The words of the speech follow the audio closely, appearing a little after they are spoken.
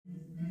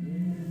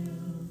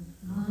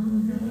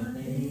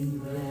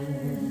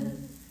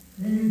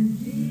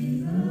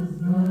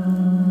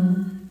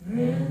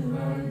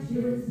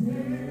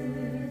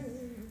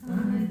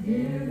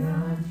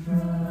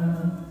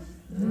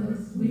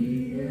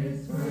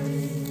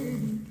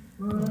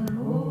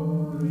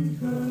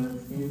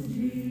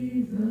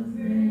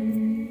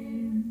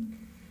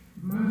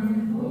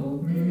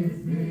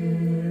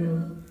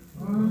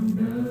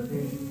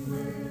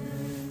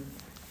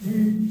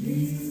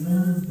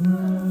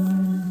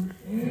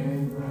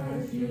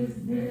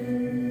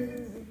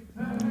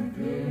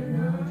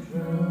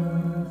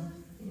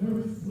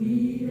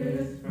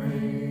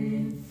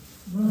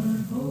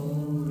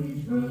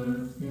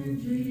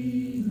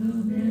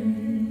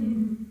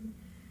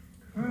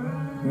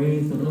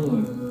Praise the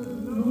Lord.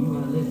 You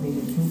are listening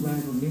to True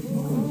Bible Mission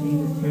for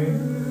Jesus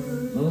Church,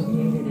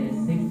 located at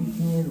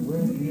 6010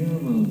 Westville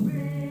Road,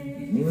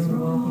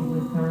 Milwaukee,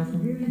 Wisconsin,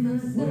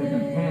 where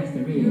the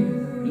pastor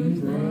is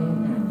Elaine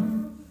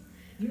Allen.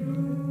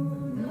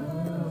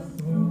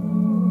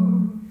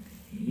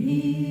 He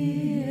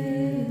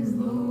is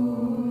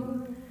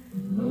Lord,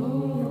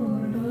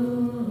 Lord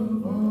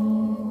of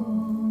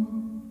all.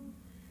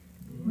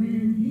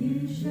 When he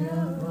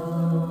shall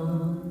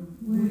come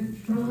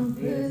with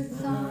trumpet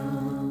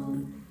sound,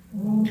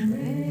 oh,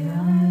 may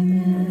I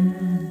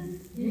then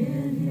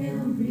in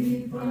him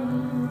be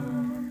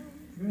found,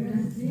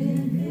 dressed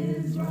in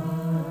his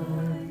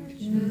righteousness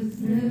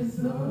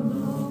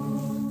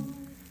alone,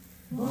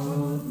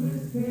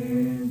 faultless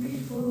stand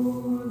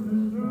before the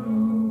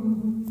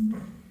throne.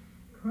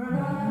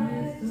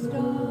 Christ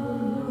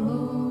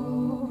alone,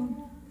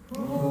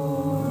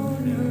 cornerstone,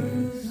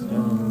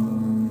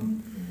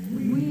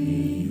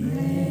 we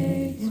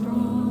make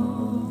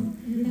strong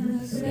in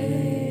the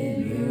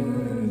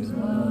Savior's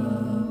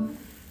love.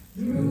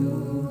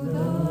 Through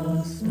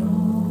the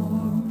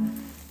storm,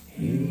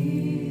 he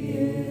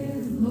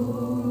is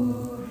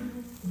Lord,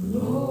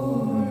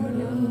 Lord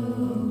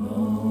of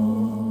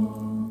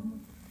all.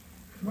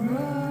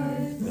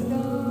 Christ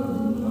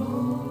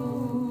alone,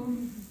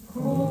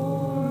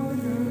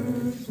 cornerstone,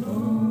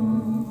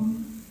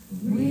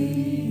 we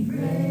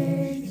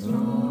make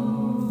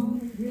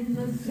strong in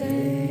the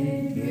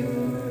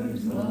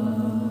Savior's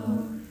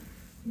love.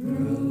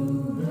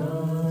 Through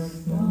the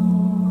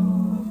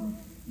storm,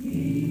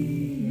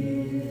 he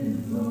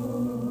is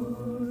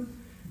Lord,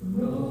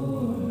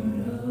 Lord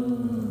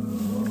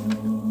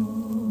of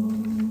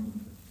all.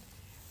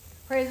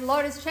 Praise the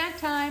Lord, it's chat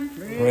time.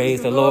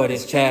 Praise the Lord,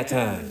 it's chat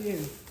time.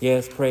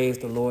 Yes, praise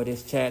the Lord,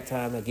 it's chat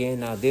time again.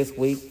 Now this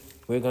week,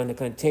 we're going to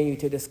continue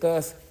to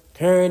discuss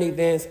current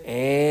events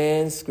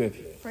and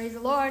scripture. Praise the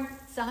Lord.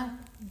 It's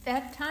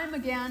that time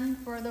again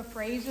for the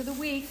phrase of the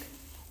week.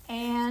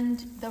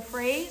 And the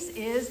phrase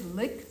is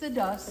lick the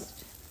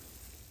dust.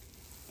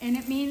 And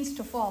it means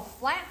to fall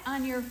flat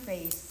on your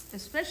face,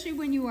 especially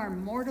when you are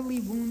mortally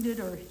wounded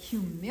or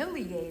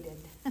humiliated.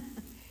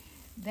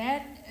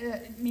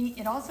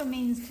 It also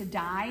means to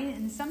die.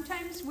 And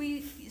sometimes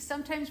we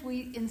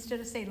instead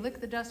of say lick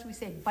the dust, we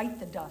say bite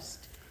the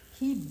dust.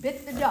 He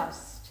bit the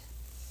dust.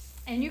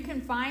 And you can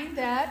find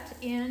that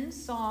in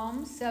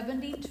Psalm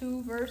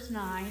 72, verse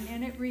 9,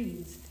 and it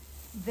reads,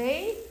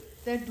 "They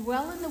that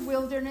dwell in the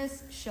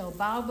wilderness shall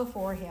bow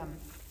before him,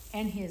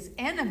 and his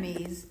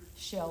enemies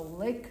shall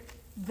lick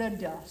the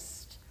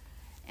dust."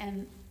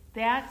 And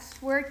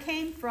that's where it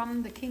came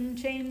from, the King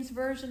James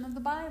Version of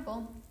the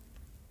Bible.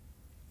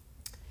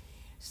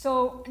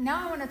 So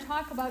now I want to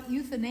talk about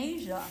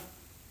euthanasia.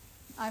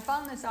 I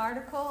found this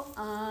article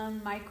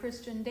on My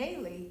Christian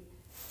Daily,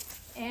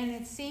 and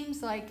it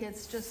seems like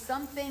it's just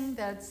something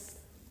that's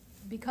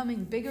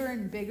becoming bigger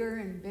and bigger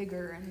and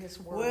bigger in this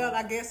world. Well,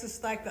 I guess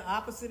it's like the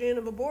opposite end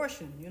of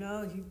abortion. You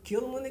know, you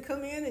kill them when they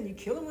come in, and you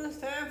kill them when it's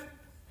time.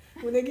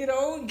 When they get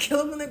old, you kill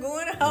them when they're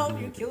going out.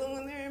 You kill them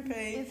when they're in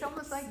pain. It's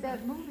almost like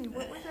that movie.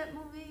 What was that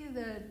movie?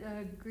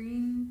 The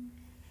green...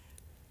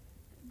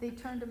 They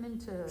turned them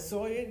into...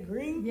 Soylent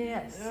Green?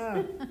 Yes.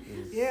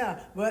 Yeah,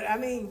 but I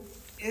mean,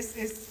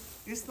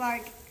 it's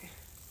like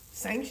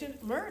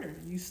sanctioned murder.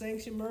 You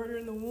sanction murder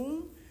in the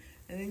womb,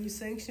 and then you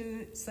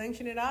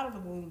sanction it out of the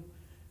womb.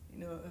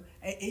 You know,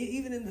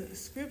 even in the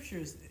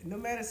scriptures, no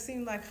matter it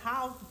seemed like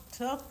how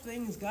tough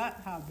things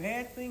got, how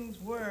bad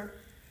things were,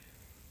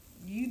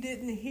 you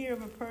didn't hear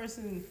of a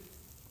person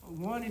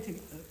wanting to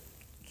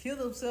kill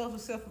themselves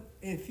except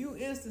in a few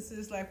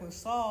instances, like when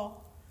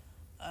Saul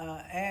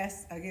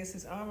asked, I guess,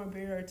 his armor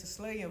bearer to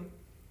slay him,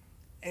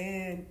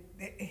 and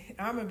the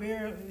armor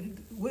bearer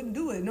wouldn't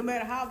do it, no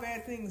matter how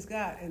bad things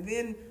got. And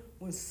then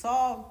when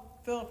Saul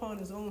fell upon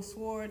his own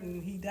sword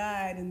and he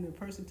died, and the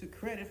person took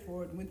credit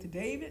for it, went to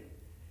David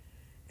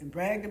and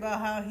bragged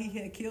about how he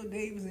had killed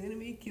David's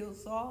enemy, killed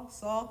Saul.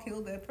 Saul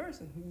killed that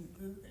person.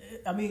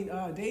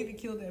 David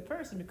killed that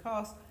person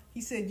because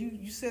he said,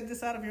 "You said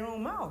this out of your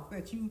own mouth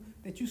that you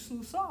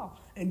slew Saul."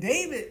 And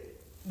David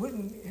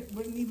wouldn't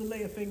even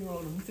lay a finger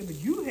on him. He said, "But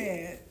you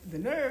had the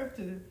nerve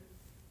to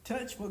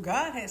touch what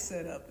God had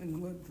set up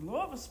and what the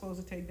Lord was supposed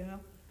to take down."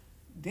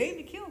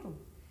 David killed him.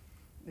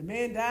 The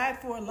man died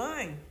for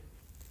lying.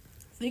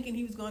 thinking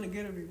he was going to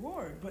get a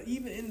reward. But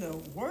even in the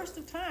worst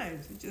of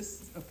times, it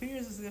just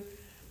appears as if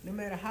no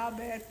matter how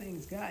bad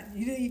things got,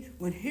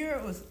 when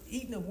Herod was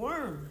eating the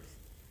worms,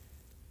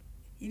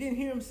 you didn't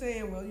hear him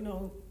saying,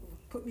 well,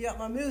 put me out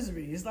my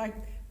misery. It's like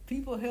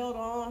people held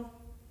on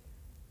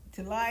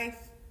to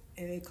life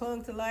and they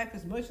clung to life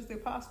as much as they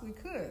possibly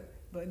could.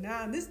 But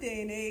now in this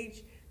day and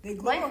age,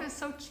 life is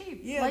so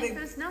cheap. Yeah, life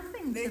is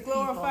nothing. They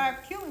glorify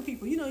killing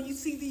people. You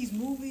see these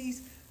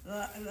movies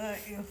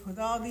with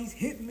all these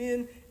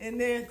hitmen and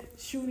they're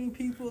shooting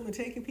people and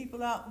taking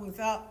people out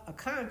without a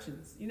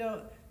conscience.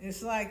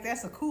 It's like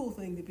that's a cool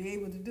thing to be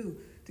able to do,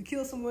 to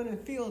kill someone and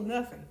feel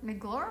nothing. They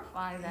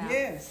glorify that.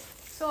 Yes.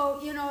 So,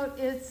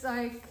 it's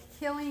like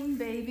killing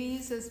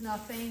babies is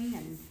nothing,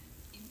 and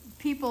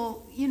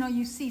people,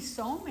 you see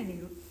so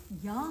many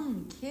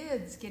young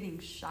kids getting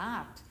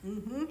shot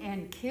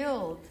and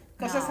killed.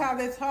 Because that's how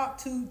they're taught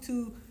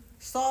to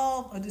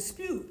solve a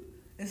dispute.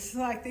 It's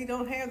like they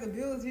don't have the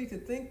ability to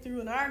think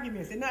through an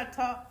argument. They're not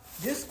taught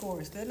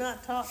discourse. They're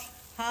not taught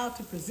how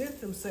to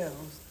present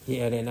themselves.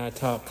 Yeah, they're not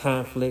taught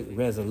conflict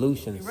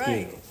resolution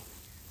skills.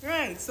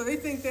 Right. So they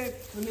think that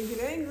when they get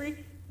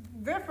angry,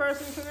 their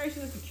first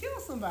inclination is to kill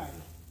somebody.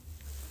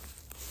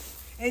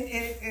 And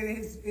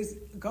it's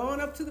going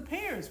up to the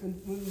parents.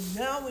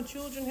 When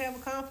children have a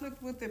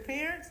conflict with their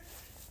parents,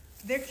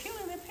 they're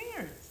killing their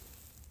parents.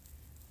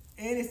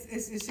 And it's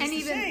just a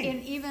shame.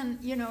 And even,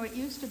 it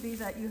used to be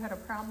that you had a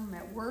problem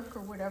at work or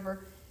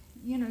whatever,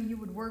 you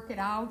would work it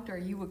out, or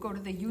you would go to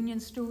the union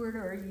steward,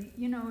 or,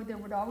 there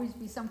would always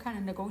be some kind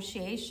of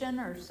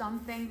negotiation or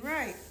something.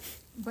 Right.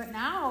 But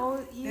now...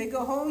 they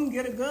go home,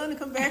 get a gun, and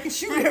come back and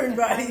shoot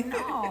everybody. I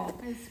know.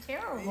 It's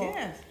terrible.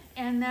 Yes.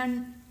 And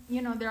then,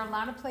 there are a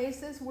lot of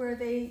places where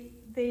they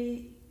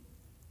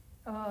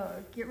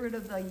get rid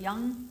of the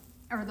young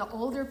or the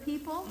older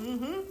people.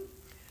 Mm-hmm.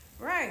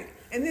 Right.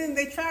 And then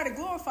they try to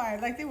glorify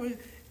it. Like they were,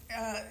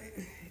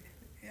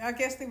 I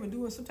guess they were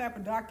doing some type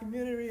of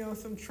documentary on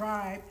some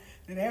tribe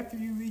that after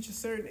you reach a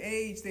certain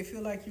age, they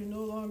feel like you're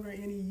no longer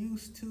any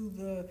use to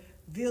the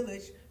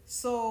village.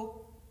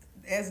 So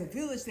as a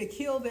village, they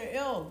kill their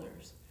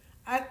elders.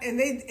 And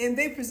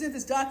they present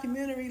this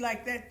documentary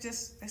like that's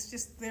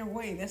just their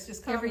way. That's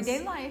just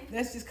everyday life.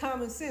 That's just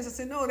common sense. I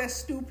said, no, that's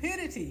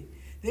stupidity.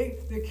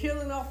 They're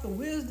killing off the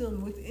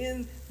wisdom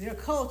within their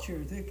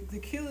culture. They're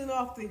killing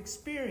off the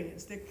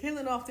experience. They're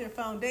killing off their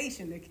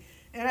foundation.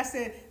 And I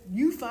said,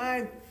 you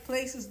find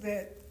places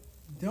that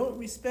don't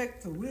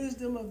respect the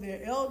wisdom of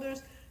their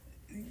elders,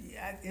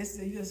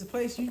 it's a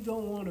place you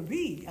don't want to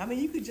be. I mean,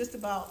 you could just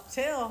about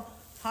tell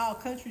how a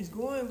country's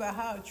going by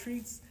how it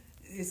treats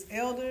its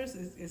elders,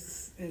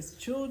 its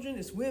children,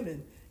 its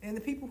women, and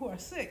the people who are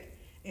sick.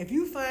 If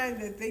you find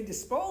that they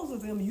dispose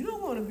of them, you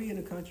don't want to be in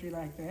a country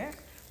like that.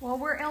 Well,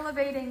 we're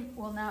elevating,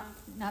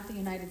 not the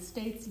United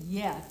States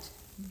yet,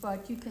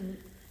 but you can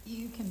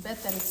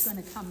bet that it's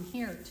going to come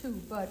here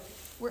too. But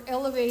we're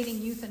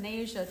elevating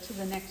euthanasia to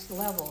the next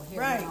level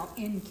here now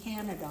in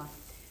Canada.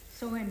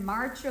 So in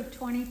March of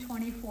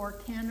 2024,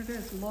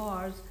 Canada's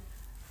laws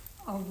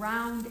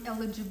around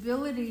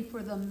eligibility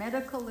for the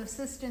medical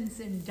assistance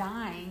in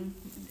dying,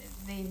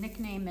 they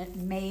nickname it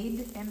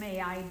MAID,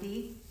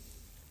 M-A-I-D.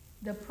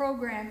 The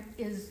program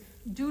is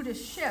due to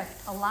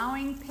shift,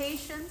 allowing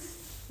patients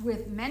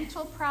with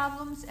mental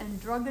problems and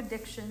drug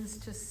addictions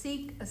to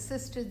seek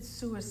assisted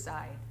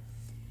suicide.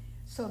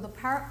 So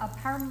a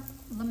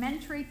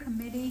parliamentary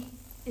committee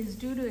is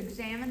due to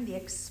examine the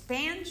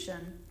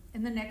expansion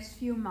in the next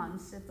few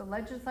months. If the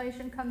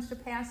legislation comes to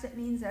pass, it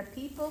means that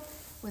people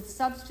with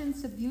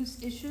substance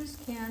abuse issues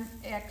can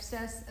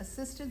access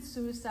assisted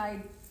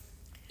suicide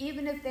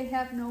even if they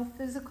have no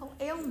physical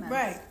ailments.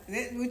 Right,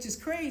 which is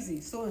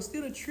crazy. So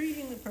instead of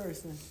treating the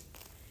person,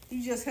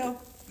 you just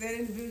help that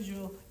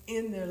individual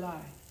in their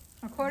life.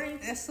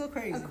 That's so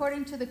crazy.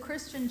 According to the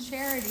Christian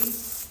charity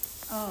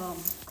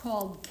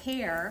called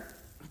CARE,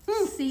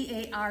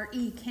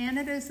 C-A-R-E,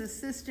 Canada's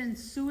assisted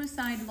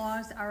suicide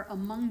laws are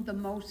among the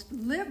most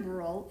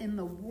liberal in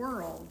the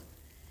world.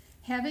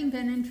 Having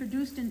been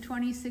introduced in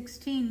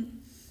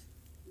 2016,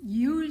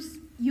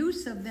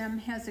 use of them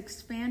has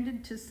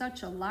expanded to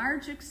such a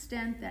large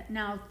extent that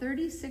now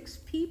 36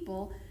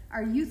 people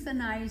are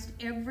euthanized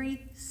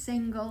every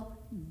single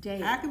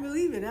day. I can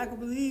believe it. I can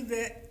believe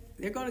that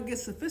they're going to get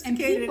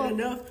sophisticated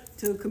enough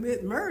to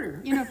commit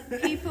murder.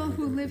 People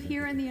who live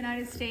here in the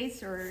United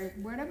States or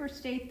whatever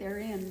state they're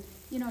in,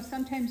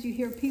 sometimes you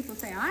hear people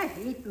say, I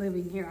hate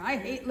living here. I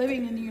hate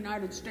living in the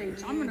United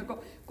States. I'm going to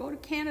go to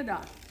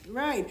Canada.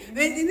 Right. And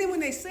then when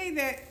they say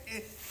that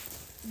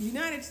the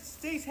United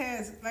States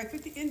has like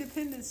 50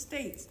 independent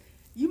states,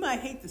 you might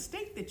hate the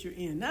state that you're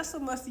in, not so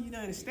much the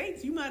United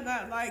States. You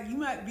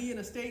might be in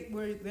a state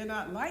where they're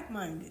not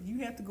like-minded. You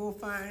have to go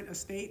find a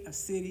state, a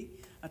city,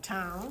 a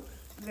town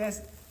that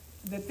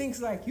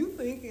thinks like you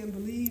think and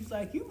believes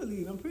like you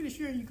believe. I'm pretty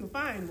sure you can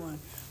find one.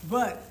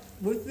 But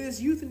with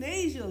this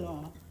euthanasia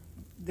law,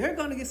 they're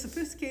going to get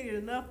sophisticated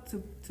enough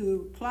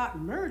to plot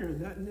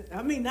murder.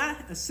 I mean,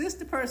 not assist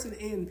the person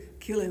in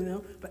killing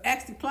them, but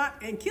actually plot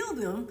and kill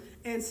them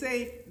and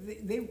say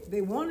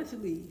they wanted to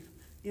leave.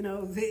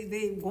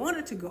 they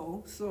wanted to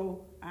go,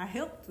 so I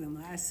helped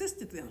them. I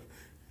assisted them.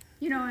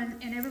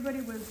 And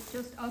everybody was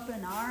just up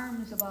in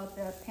arms about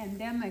the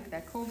pandemic,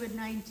 that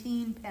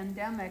COVID-19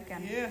 pandemic,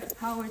 and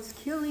how it's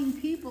killing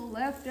people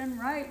left and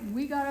right. And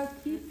we got to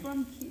keep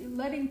from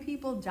letting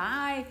people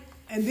die.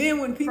 And then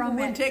when people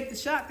wouldn't take the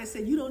shot, they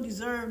said, you don't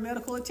deserve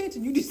medical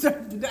attention. You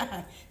deserve to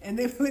die. And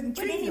they wouldn't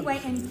treat them. But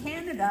anyway, in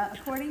Canada,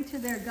 according to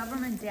their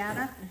government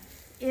data,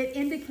 it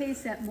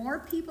indicates that more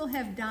people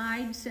have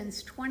died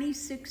since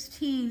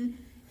 2016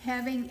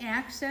 having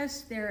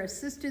accessed their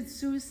assisted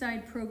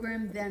suicide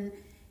program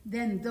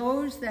than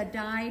those that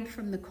died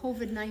from the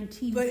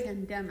COVID-19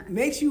 pandemic.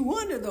 Makes you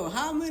wonder, though,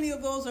 how many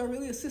of those are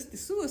really assisted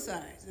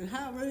suicides, and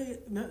how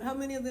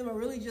many of them are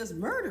really just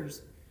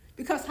murders?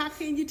 Because how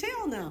can you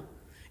tell now?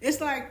 It's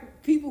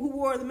like people who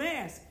wore the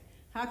mask.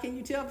 How can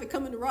you tell if they're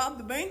coming to rob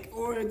the bank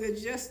or they're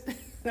just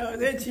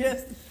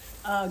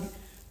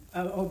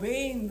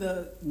obeying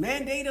the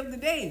mandate of the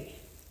day?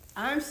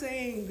 I'm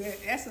saying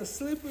that that's a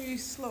slippery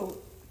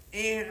slope,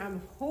 and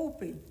I'm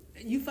hoping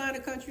you find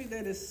a country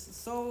that is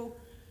so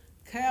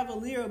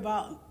cavalier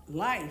about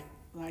life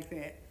like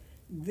that,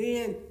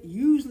 then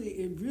usually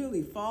it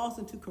really falls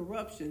into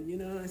corruption,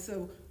 And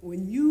so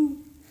when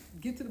you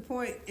get to the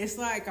point, it's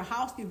like a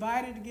house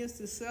divided against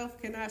itself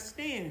cannot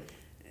stand.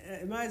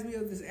 It reminds me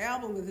of this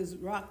album that this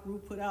rock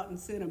group put out and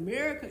said,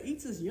 America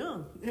eats us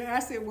young. And I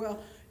said,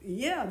 well,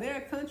 yeah, there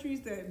are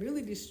countries that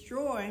really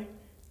destroy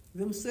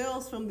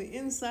themselves from the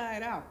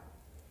inside out.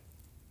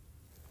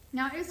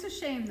 Now, it's a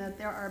shame that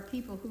there are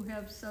people who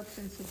have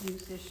substance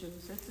abuse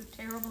issues. It's a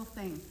terrible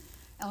thing.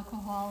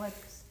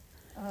 Alcoholics,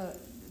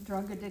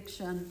 drug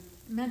addiction,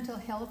 mental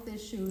health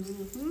issues,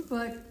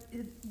 but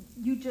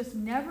you just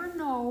never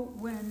know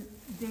when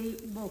they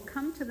will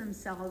come to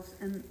themselves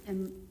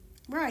and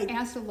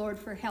ask the Lord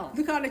for help.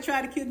 Look how they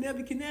tried to kill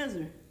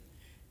Nebuchadnezzar.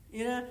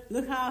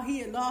 Look how he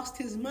had lost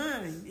his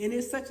mind. And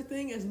there's such a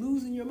thing as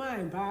losing your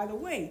mind. By the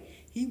way,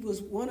 he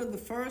was one of the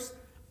first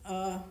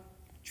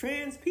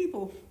trans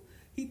people.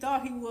 He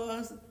thought he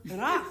was an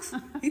ox.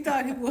 He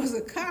thought he was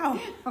a cow.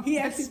 He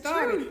actually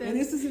started. And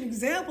this is an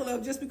example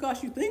of just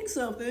because you think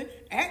something,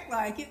 act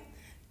like it,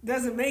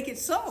 doesn't make it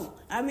so.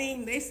 I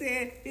mean, they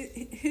said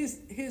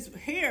his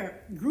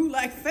hair grew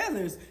like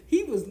feathers.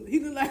 He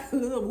looked like a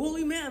little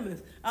woolly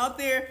mammoth out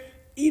there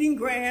eating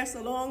grass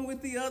along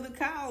with the other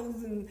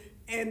cows.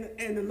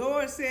 And the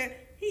Lord said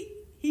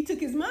he took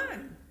his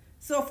mind.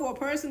 So for a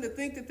person to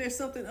think that there's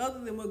something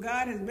other than what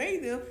God has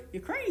made them,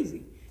 you're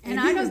crazy. And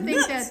I don't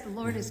think that the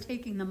Lord is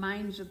taking the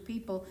minds of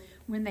people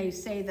when they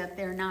say that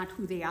they're not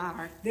who they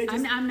are.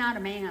 I'm not a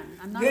man.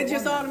 I'm not. They're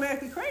just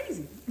automatically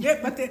crazy.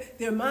 But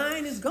their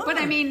mind is gone. But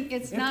I mean,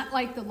 it's not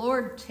like the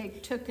Lord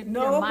took their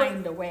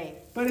mind away.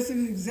 But it's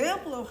an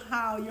example of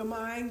how your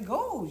mind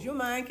goes. Your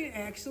mind can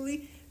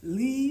actually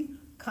leave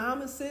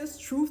common sense,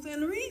 truth,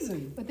 and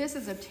reason. But this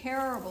is a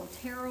terrible,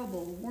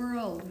 terrible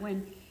world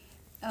when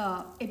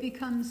it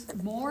becomes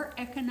more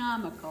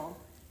economical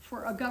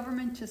for a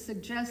government to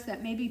suggest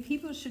that maybe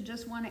people should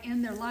just want to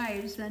end their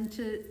lives than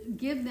to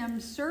give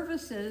them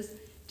services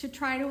to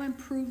try to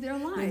improve their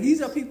lives. And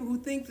these are people who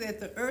think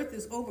that the earth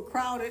is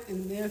overcrowded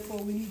and therefore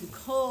we need to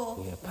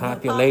cull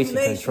population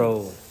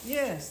control.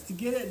 Yes, to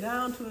get it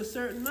down to a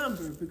certain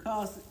number,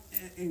 because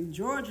in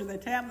Georgia, the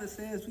tablet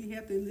says we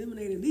have to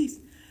eliminate at least,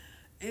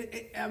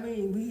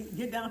 we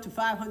get down to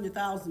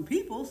 500,000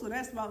 people, so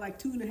that's about like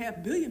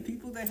 2.5 billion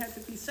people that have to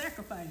be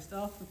sacrificed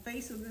off the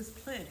face of this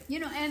planet.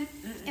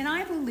 And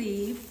I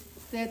believe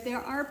that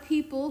there are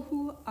people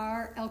who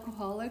are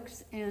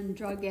alcoholics and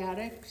drug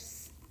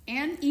addicts,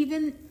 and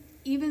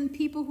even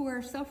people who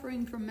are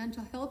suffering from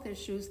mental health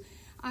issues.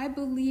 I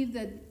believe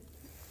that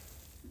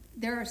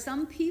there are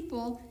some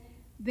people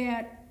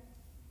that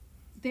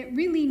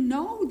really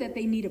know that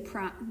they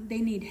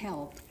need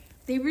help.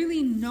 They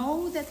really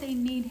know that they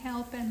need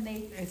help, and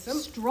they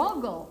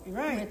struggle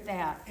with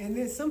that. And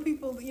then some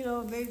people,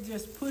 they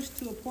just push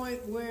to a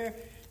point where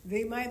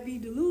they might be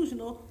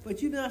delusional,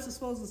 but you're not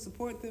supposed to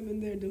support them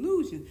in their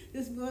delusion.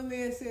 This one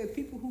man said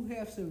people who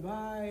have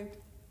survived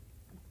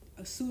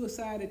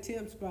suicide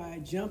attempts by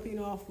jumping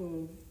off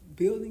of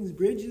buildings,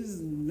 bridges,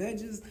 and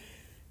ledges,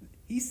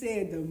 he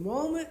said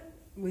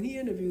when he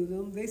interviewed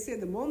them, they said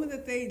the moment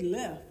that they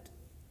left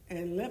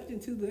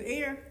into the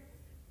air,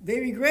 they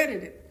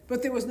regretted it.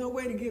 But there was no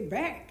way to get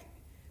back.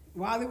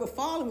 While they were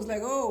falling, it was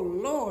like, oh,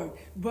 Lord.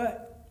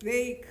 But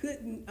they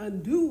couldn't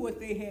undo what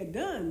they had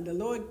done. The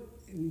Lord,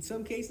 in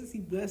some cases, he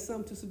blessed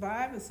some to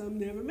survive and some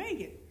never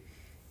make it.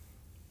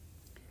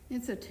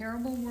 It's a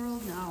terrible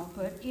world now.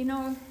 But,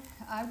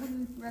 I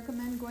wouldn't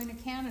recommend going to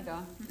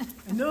Canada.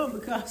 No,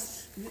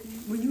 because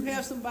when you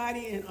have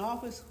somebody in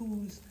office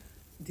who's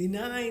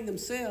denying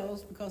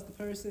themselves, because the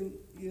person,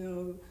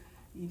 you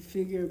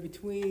figure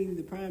between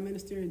the Prime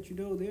Minister and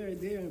Trudeau,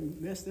 they're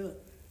messed up.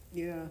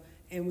 Yeah,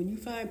 and when you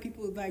find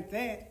people like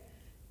that,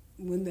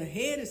 when the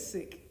head is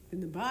sick and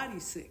the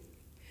body's sick,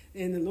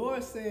 and the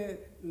Lord said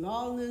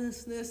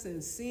lawlessness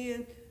and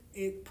sin,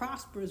 it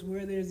prospers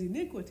where there's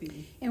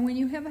iniquity. And when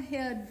you have a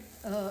head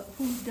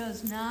who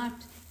does not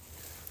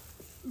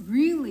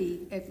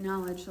really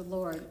acknowledge the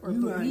Lord or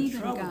You are in believe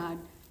in trouble. God,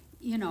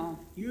 you know.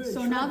 You're in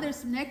So now trouble.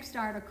 this next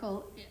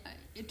article,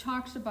 it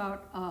talks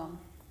about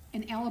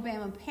an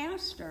Alabama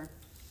pastor,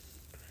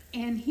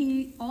 and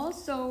he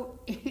also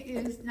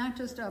is not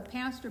just a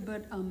pastor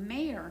but a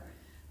mayor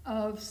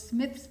of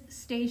Smiths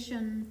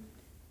Station,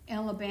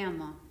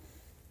 Alabama.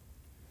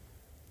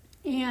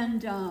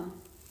 And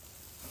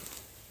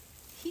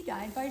he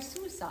died by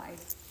suicide.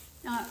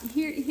 Now,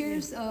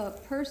 here's a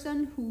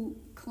person who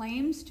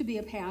claims to be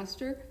a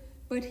pastor,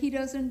 but he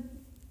doesn't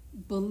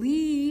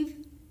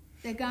believe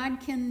that God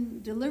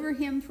can deliver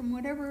him from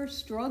whatever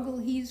struggle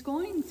he's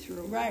going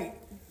through. Right.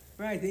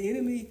 The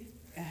enemy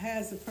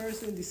has a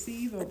person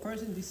deceived, or a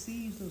person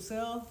deceives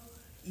themselves.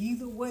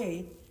 Either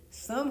way,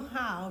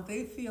 somehow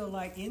they feel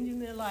like ending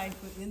their life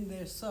within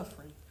their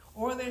suffering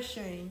or their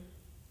shame.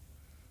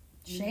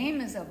 Shame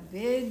is a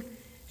big,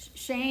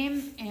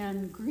 shame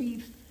and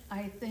grief,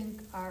 I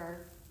think,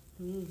 are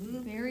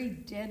very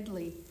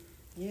deadly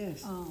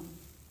Yes.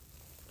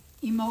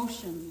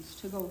 emotions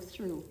to go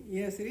through.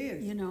 Yes, it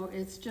is. You know,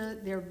 it's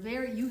just,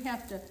 you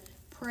have to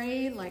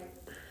pray like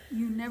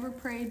you never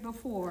prayed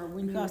before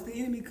when Because the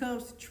enemy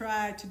comes to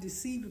try to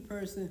deceive a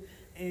person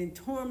and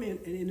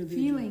torment an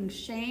individual. feeling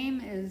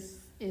shame is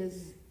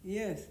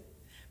Yes.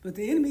 But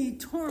the enemy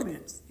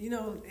torments,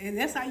 and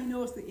that's how you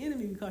know it's the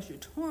enemy, because you're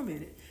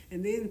tormented.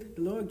 And then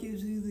the Lord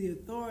gives you the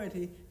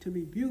authority to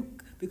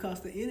rebuke,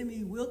 because the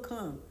enemy will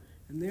come.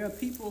 And there are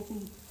people who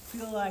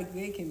feel like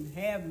they can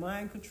have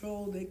mind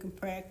control, they can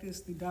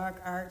practice the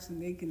dark arts,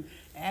 and they can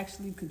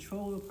actually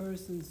control a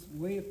person's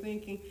way of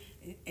thinking.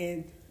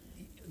 And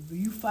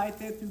you fight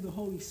that through the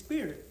Holy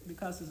Spirit,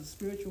 because it's a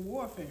spiritual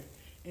warfare.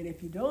 And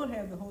if you don't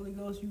have the Holy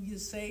Ghost, you get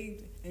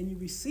saved and you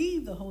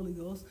receive the Holy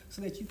Ghost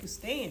so that you can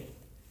stand.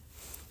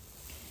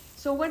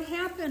 So what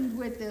happened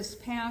with this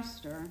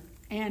pastor,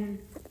 and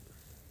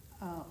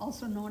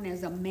also known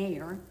as a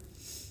mayor,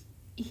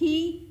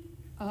 he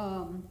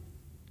had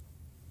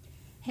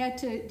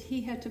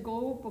to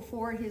go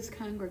before his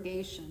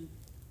congregation,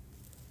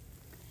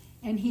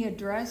 and he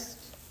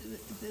addressed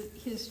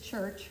his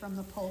church from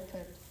the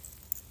pulpit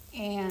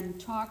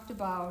and talked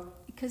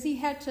about, because he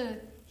had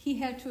to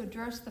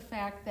address the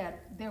fact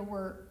that there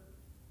were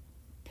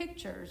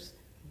pictures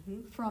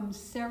from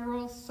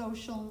several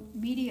social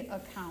media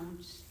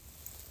accounts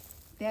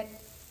that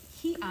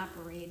he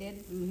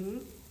operated,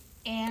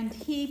 and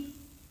he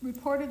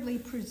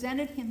reportedly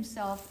presented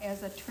himself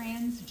as a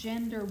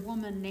transgender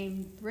woman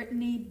named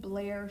Brittany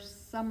Blair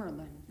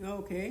Summerlin.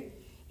 Okay.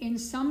 In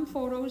some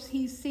photos,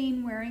 he's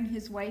seen wearing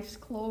his wife's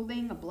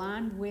clothing, a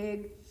blonde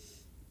wig,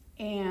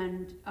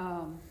 and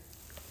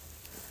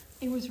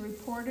it was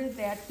reported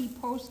that he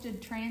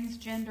posted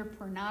transgender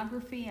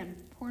pornography and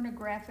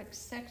pornographic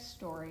sex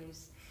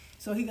stories.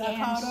 So he got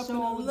caught up in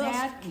the lust. And so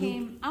that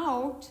came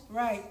out,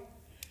 Right.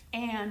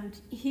 and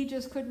he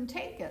just couldn't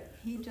take it.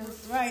 He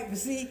just... Right, but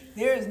see,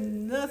 there is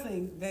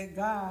nothing that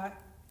God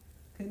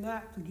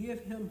cannot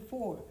forgive him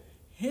for.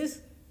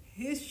 His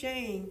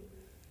shame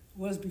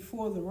was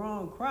before the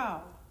wrong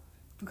crowd,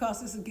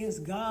 because it's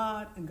against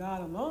God and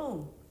God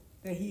alone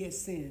that he had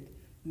sinned,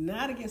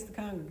 not against the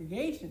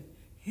congregation.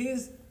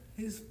 His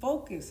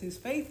focus, his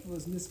faith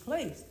was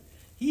misplaced.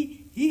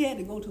 He had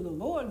to go to the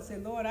Lord and say,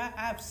 Lord,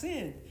 I've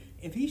sinned.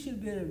 If he should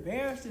have been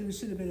embarrassed, then he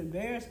should have been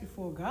embarrassed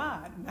before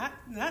God,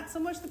 not so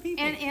much the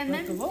people, but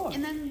the Lord.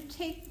 And then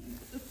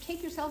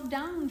take yourself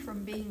down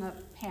from being a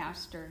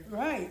pastor.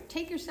 Right.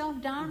 Take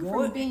yourself down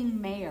from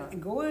being mayor.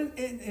 And go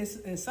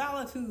in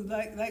solitude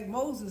like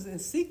Moses and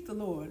seek the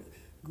Lord.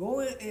 Go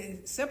in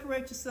and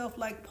separate yourself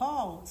like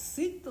Paul.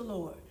 Seek the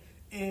Lord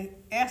and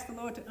ask the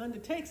Lord to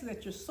undertake so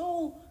that your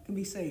soul can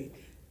be saved.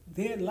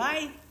 Their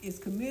life is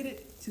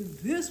committed to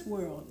this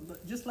world,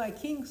 just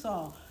like King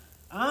Saul.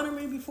 Honor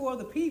me before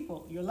the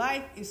people. Your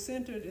life is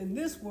centered in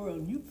this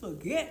world. You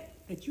forget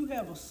that you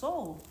have a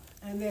soul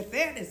and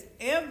that is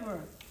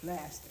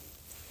everlasting.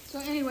 So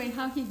anyway,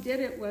 how he did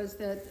it was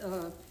that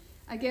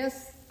I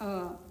guess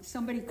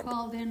somebody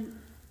called in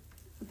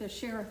the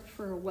sheriff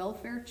for a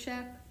welfare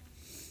check,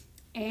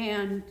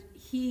 and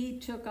he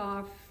took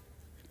off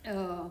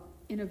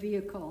in a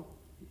vehicle.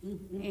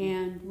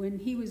 And when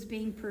he was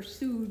being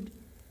pursued,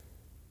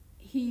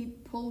 he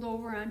pulled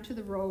over onto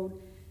the road,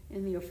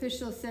 and the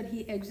official said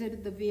he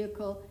exited the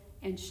vehicle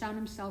and shot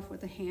himself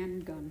with a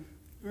handgun.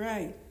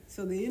 Right.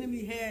 So the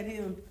enemy had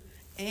him,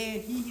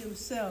 and he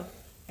himself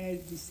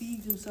had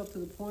deceived himself to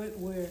the point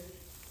where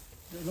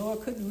the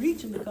Lord couldn't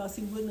reach him because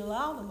he wouldn't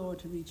allow the Lord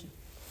to reach him.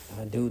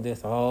 I do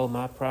this, all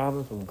my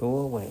problems will go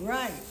away.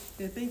 Right.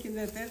 They're thinking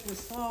that would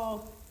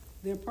solve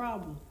their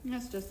problem. And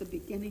that's just the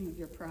beginning of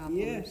your problems.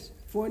 Yes.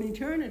 For an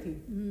eternity.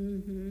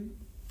 Mm-hmm.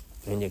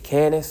 And you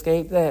can't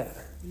escape that.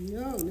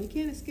 No, they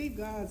can't escape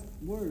God's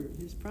word.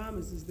 His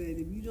promise is that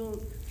if you don't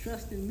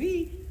trust in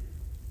me,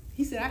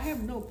 he said, I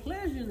have no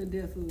pleasure in the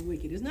death of the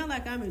wicked. It's not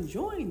like I'm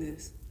enjoying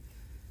this.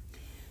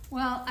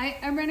 Well,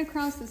 I ran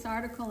across this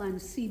article on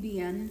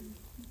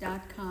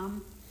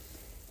CBN.com,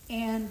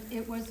 and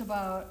it was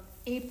about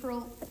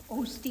April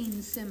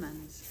Osteen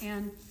Simmons.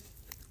 And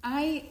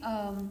I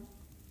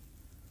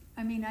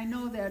I mean, I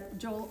know that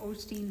Joel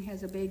Osteen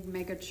has a big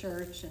mega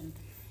church,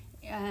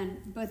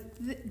 but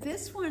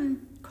this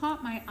one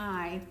caught my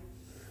eye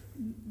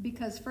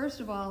because, first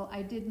of all,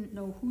 I didn't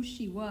know who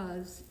she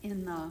was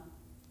in the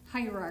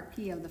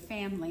hierarchy of the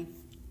family.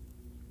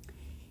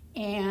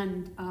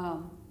 And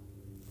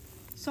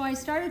so I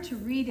started to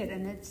read it,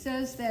 and it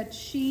says that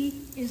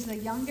she is the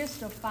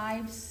youngest of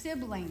 5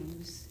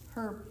 siblings.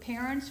 Her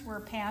parents were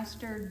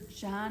Pastor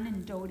John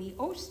and Dodie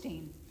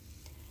Osteen.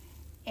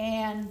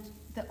 And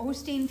the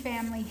Osteen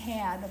family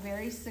had a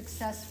very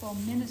successful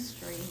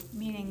ministry,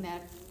 meaning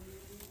that,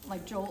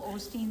 like Joel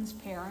Osteen's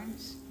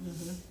parents.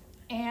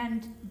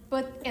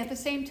 But at the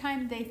same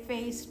time, they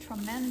faced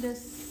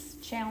tremendous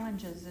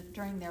challenges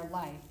during their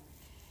life.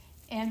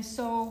 And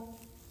so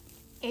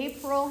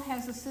April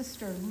has a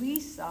sister,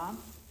 Lisa.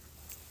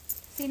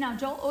 See, now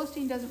Joel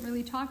Osteen doesn't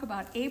really talk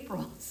about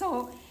April,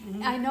 so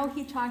I know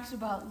he talks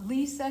about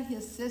Lisa,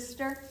 his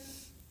sister,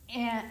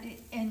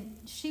 and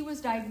she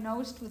was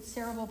diagnosed with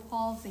cerebral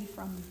palsy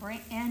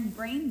and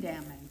brain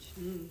damage.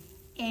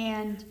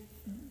 And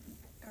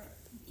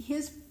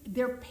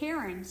their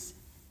parents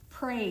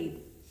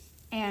prayed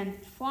and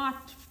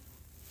fought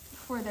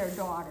for their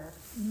daughter.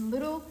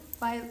 Little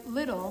by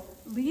little,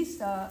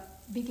 Lisa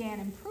began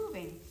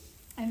improving.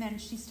 And then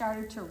she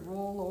started to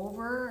roll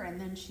over,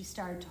 and then she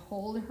started to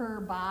hold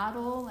her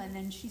bottle, and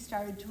then she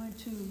started to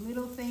do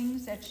little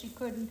things that she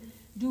couldn't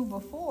do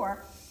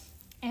before.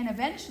 And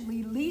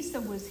eventually, Lisa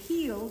was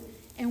healed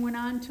and went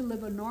on to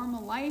live a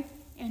normal life.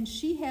 And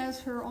she has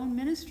her own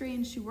ministry,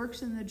 and she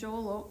works in the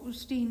Joel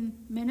Osteen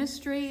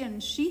ministry,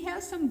 and she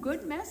has some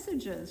good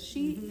messages.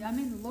 I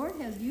mean, the Lord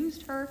has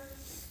used her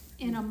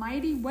in a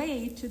mighty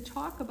way to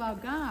talk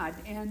about God.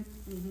 And,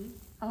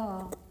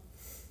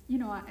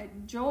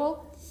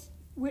 Joel...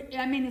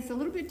 I mean, it's a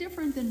little bit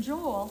different than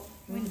Joel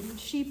when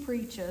she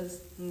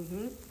preaches.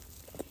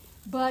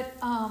 But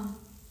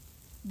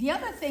the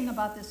other thing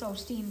about this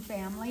Osteen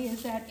family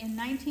is that in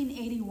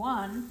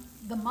 1981,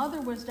 the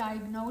mother was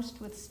diagnosed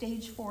with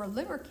stage 4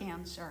 liver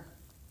cancer.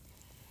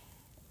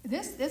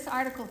 This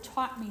article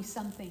taught me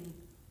something.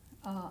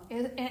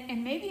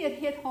 And maybe it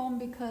hit home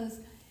because,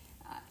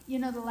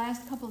 the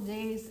last couple of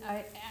days,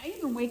 I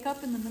even wake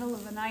up in the middle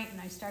of the night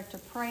and I start to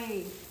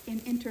pray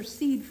and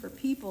intercede for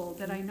people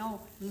that I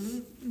know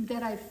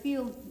that I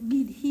feel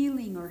need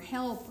healing or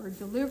help or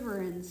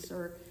deliverance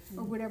or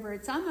whatever.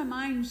 It's on my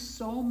mind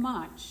so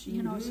much,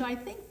 So I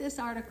think this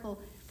article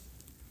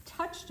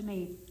touched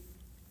me.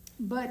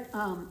 But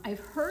I've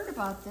heard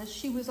about this.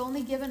 She was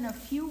only given a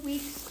few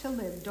weeks to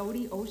live,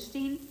 Dodie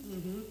Osteen,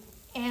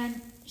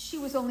 and she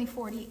was only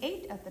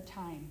 48 at the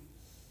time.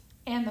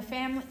 And the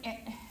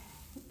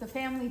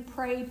family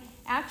prayed.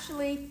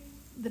 Actually,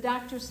 the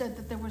doctor said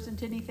that there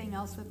wasn't anything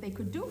else that they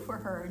could do for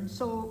her. And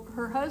so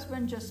her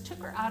husband just took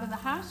her out of the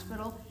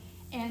hospital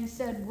and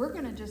said, we're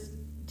going to just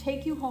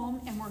take you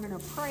home, and we're going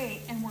to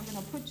pray, and we're going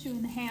to put you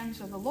in the hands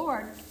of the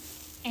Lord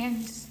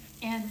and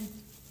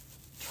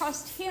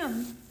trust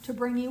him to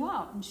bring you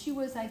out. And she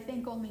was, I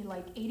think, only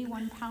like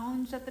 81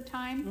 pounds at the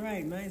time.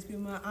 Right, reminds me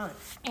of my aunt.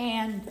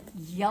 And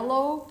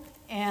yellow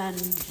and...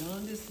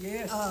 jaundice,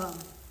 yes.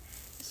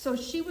 So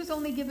she was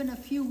only given a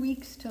few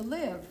weeks to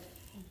live,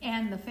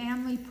 and the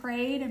family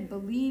prayed and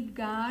believed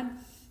God,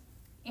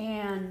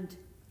 and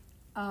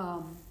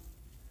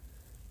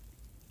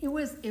it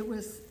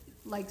was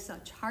like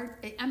such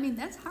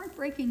that's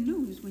heartbreaking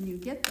news when you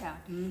get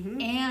that.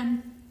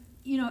 And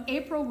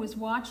April was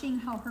watching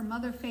how her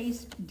mother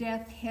faced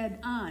death head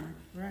on.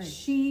 Right.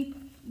 She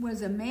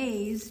was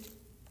amazed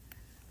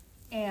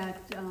at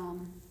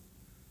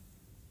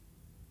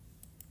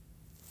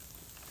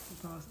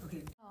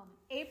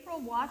April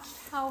watched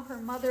how her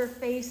mother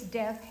faced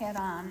death head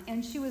on,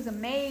 and she was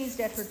amazed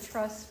at her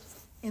trust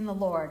in the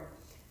Lord.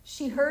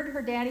 She heard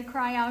her daddy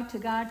cry out to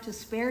God to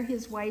spare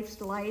his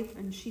wife's life,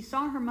 and she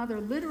saw her mother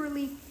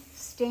literally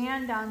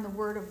stand on the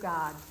word of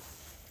God.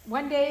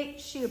 One day,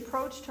 she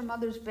approached her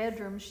mother's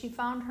bedroom. She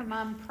found her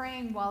mom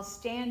praying while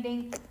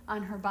standing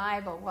on her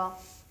Bible. Well,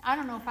 I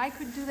don't know if I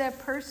could do that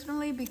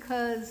personally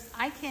because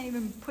I can't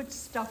even put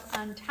stuff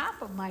on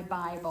top of my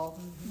Bible,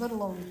 let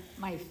alone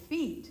my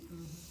feet.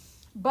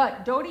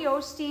 But Dodie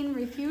Osteen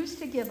refused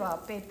to give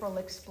up, April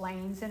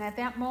explains, and at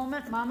that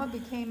moment, Mama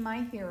became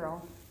my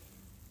hero.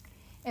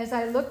 As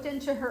I looked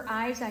into her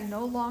eyes, I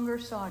no longer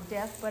saw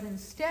death, but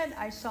instead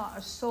I saw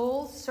a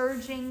soul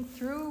surging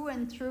through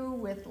and through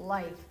with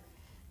life.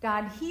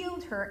 God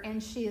healed her,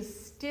 and she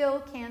is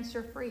still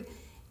cancer-free.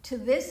 To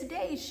this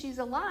day, she's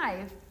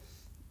alive,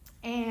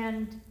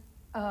 and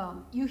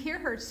you hear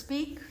her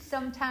speak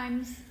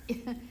sometimes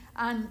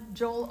on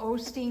Joel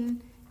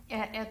Osteen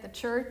at the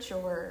church,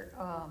 or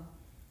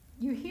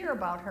you hear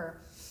about her.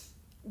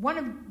 One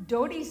of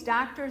Dodie's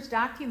doctors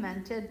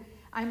documented,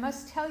 I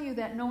must tell you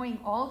that knowing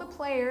all the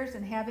players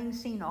and having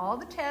seen all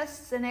the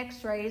tests and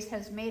x-rays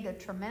has made a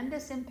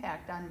tremendous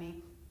impact on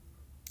me.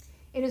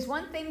 It is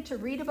one thing to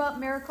read about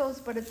miracles,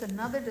 but it's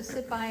another to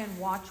sit by and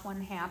watch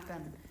one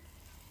happen.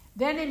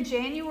 Then in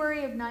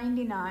January of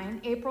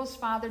 99, April's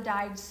father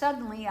died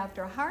suddenly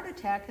after a heart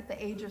attack at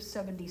the age of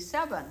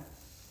 77.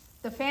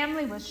 The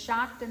family was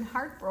shocked and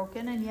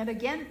heartbroken, and yet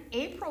again,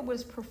 April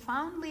was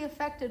profoundly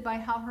affected by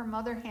how her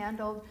mother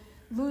handled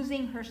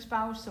losing her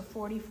spouse of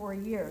 44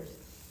 years.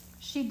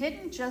 She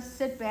didn't just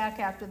sit back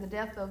after the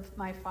death of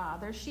my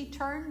father. She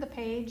turned the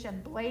page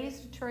and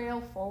blazed a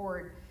trail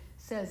forward,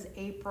 says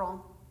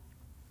April.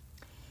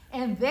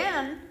 And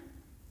then,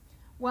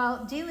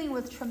 while dealing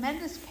with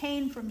tremendous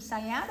pain from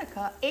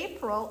sciatica,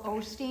 April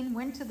Osteen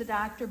went to the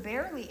doctor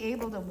barely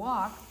able to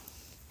walk,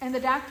 and the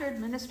doctor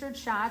administered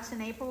shots,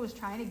 and April was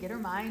trying to get her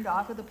mind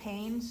off of the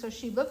pain. So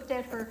she looked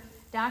at her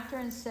doctor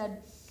and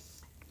said,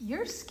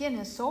 "Your skin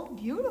is so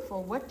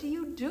beautiful. What do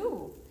you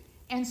do?"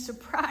 And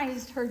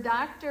surprised, her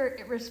doctor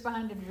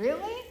responded,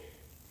 "Really?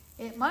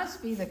 It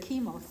must be the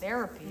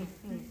chemotherapy."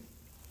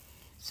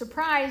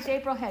 Surprised,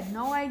 April had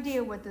no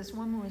idea what this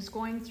woman was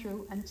going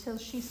through until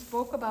she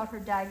spoke about her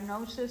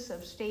diagnosis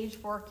of stage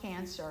 4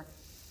 cancer.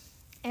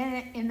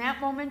 And in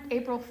that moment,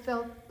 April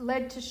felt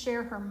led to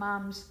share her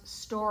mom's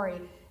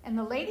story. And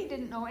the lady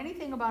didn't know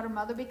anything about her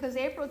mother because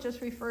April just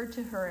referred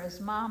to her as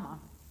Mama.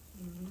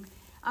 Mm-hmm.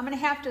 I'm going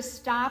to have to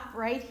stop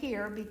right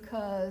here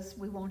because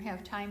we won't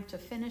have time to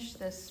finish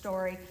this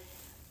story.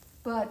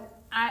 But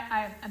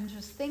I'm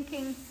just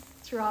thinking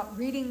throughout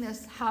reading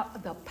this, how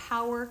the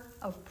power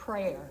of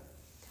prayer,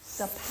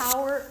 the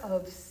power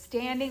of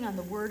standing on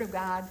the Word of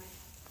God,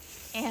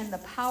 and the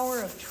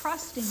power of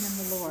trusting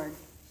in the Lord.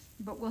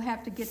 But we'll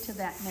have to get to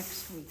that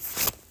next week.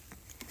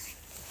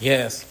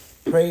 Yes,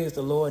 praise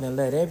the Lord, and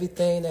let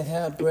everything that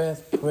have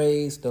breath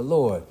praise the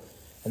Lord.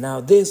 And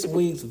now this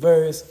week's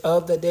verse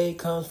of the day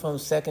comes from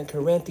 2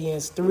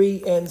 Corinthians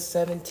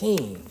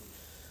 3:17.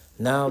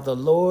 Now the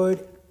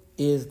Lord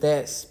is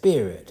that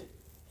Spirit,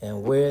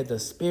 and where the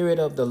Spirit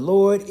of the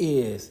Lord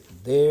is,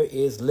 there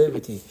is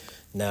liberty.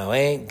 Now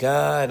ain't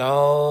God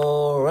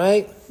all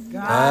right?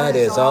 God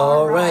is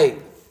all right.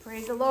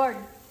 Praise the Lord.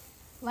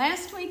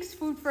 Last week's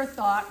food for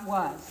thought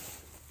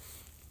was,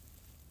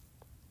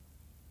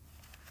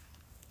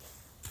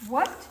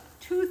 what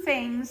 2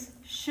 things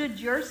should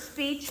your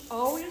speech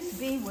always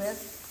be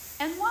with,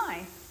 and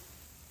why?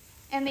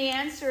 And the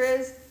answer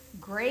is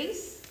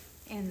grace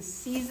and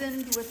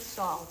seasoned with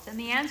salt. And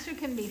the answer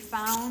can be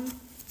found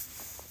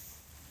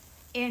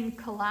in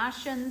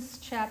Colossians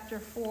chapter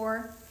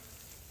 4,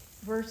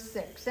 verse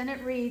 6. And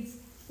it reads,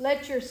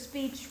 "Let your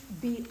speech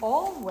be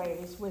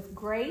always with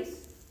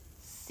grace,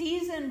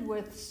 seasoned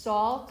with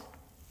salt,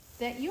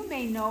 that you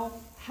may know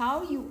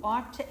how you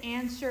ought to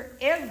answer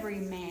every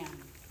man."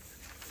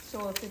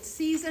 So if it's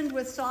seasoned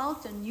with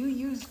salt and you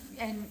use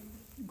and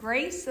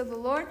grace of the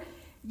Lord,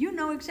 you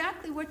know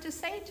exactly what to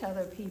say to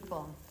other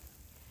people.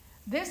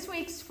 This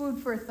week's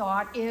food for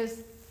thought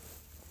is,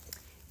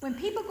 when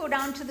people go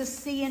down to the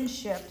sea in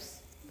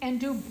ships and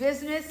do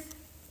business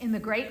in the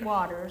great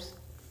waters,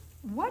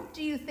 what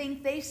do you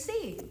think they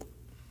see?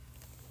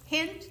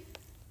 Hint,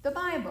 the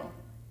Bible.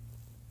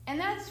 And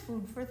that's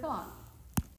food for thought.